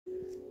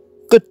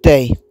Good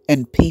day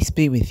and peace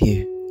be with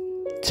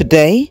you.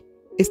 Today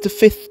is the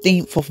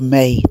 15th of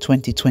May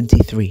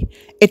 2023.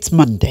 It's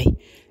Monday.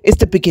 It's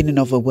the beginning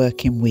of a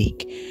working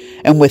week.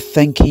 And we're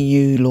thanking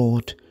you,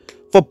 Lord,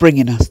 for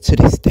bringing us to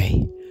this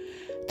day.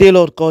 Dear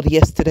Lord God,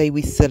 yesterday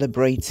we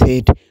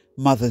celebrated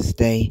Mother's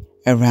Day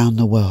around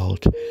the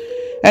world.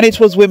 And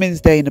it was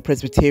Women's Day in the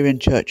Presbyterian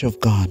Church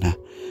of Ghana.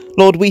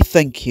 Lord, we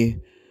thank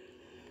you.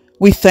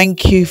 We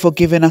thank you for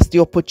giving us the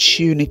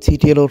opportunity,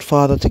 dear Lord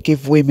Father, to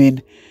give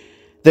women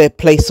their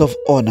place of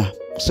honour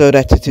so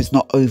that it is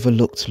not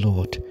overlooked,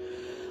 Lord.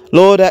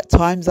 Lord, at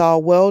times our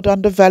world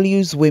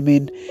undervalues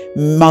women,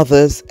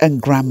 mothers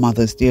and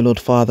grandmothers, dear Lord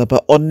Father,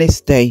 but on this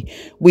day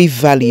we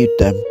valued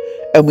them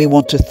and we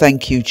want to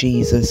thank you,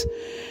 Jesus.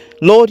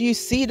 Lord, you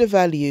see the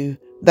value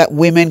that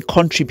women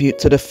contribute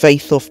to the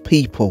faith of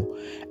people,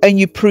 and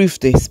you prove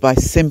this by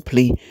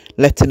simply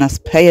letting us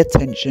pay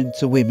attention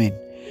to women.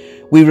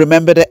 We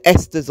remember the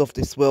Esthers of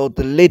this world,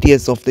 the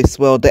Lydias of this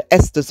world, the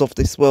Esthers of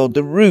this world,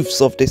 the Ruths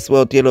of this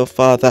world, dear Lord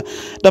Father,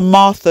 the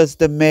Marthas,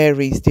 the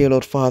Marys, dear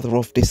Lord Father,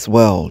 of this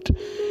world,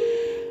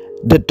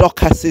 the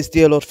Dorcases,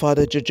 dear Lord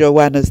Father, the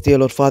Joannas, dear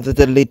Lord Father,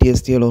 the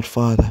Lydias, dear Lord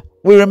Father.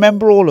 We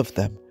remember all of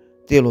them,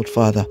 dear Lord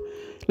Father.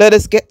 Let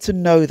us get to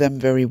know them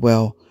very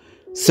well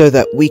so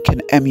that we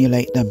can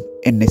emulate them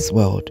in this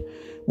world.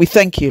 We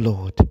thank you,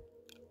 Lord.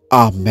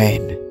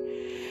 Amen.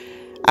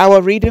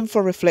 Our reading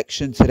for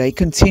reflection today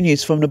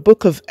continues from the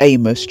book of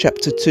Amos,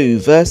 chapter 2,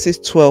 verses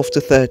 12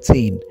 to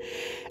 13.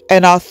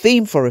 And our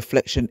theme for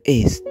reflection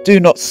is, do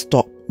not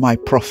stop my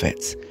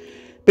prophets.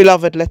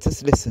 Beloved, let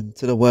us listen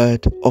to the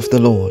word of the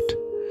Lord.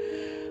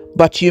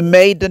 But you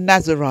made the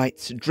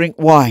Nazarites drink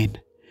wine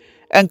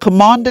and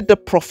commanded the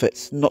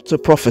prophets not to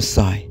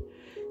prophesy.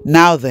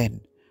 Now then,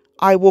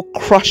 I will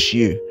crush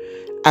you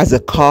as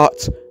a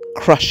cart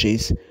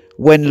crushes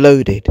when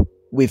loaded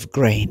with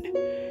grain.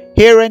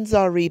 Here ends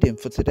our reading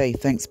for today.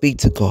 Thanks be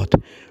to God.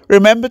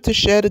 Remember to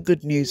share the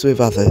good news with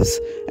others.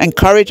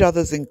 Encourage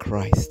others in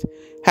Christ.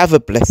 Have a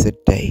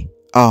blessed day.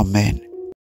 Amen.